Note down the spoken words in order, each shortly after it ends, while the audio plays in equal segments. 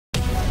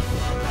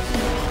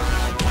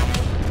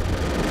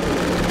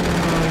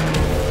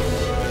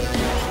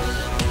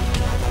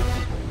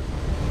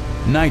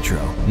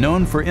NITRO,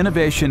 known for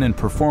innovation and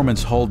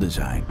performance hull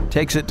design,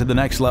 takes it to the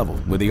next level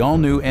with the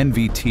all-new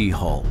NVT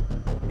hull.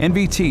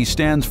 NVT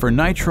stands for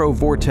NITRO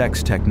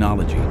Vortex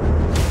Technology.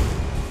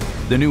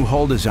 The new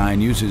hull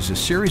design uses a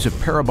series of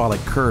parabolic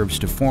curves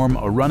to form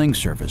a running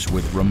surface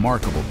with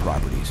remarkable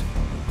properties.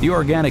 The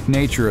organic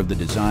nature of the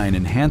design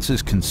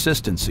enhances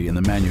consistency in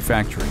the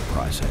manufacturing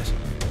process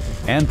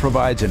and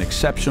provides an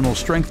exceptional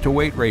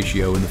strength-to-weight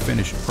ratio in the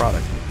finished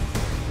product.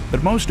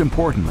 But most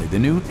importantly, the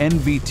new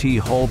NVT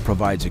hull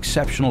provides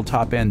exceptional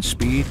top-end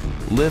speed,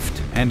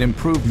 lift, and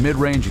improved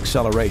mid-range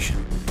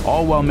acceleration,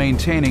 all while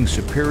maintaining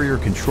superior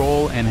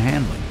control and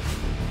handling.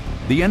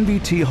 The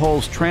NVT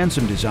hull's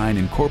transom design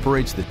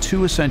incorporates the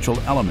two essential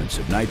elements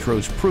of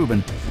NITRO's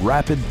proven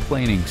rapid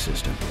planing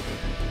system.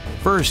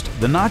 First,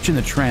 the notch in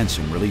the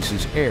transom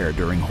releases air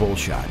during hole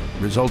shot,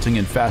 resulting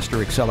in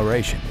faster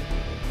acceleration.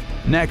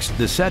 Next,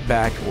 the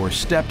setback or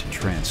stepped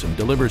transom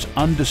delivers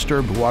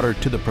undisturbed water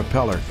to the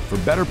propeller for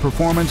better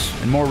performance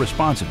and more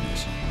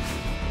responsiveness.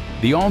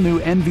 The all-new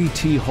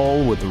NVT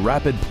hull with the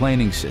rapid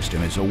planing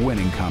system is a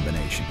winning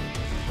combination,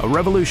 a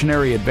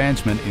revolutionary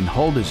advancement in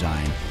hull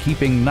design,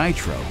 keeping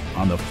NITRO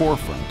on the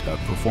forefront of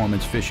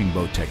performance fishing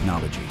boat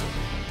technology.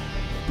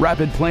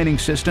 Rapid planing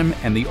system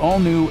and the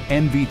all-new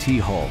NVT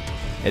hull.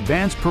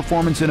 Advanced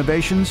performance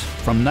innovations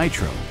from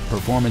NITRO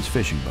Performance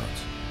Fishing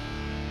Boats.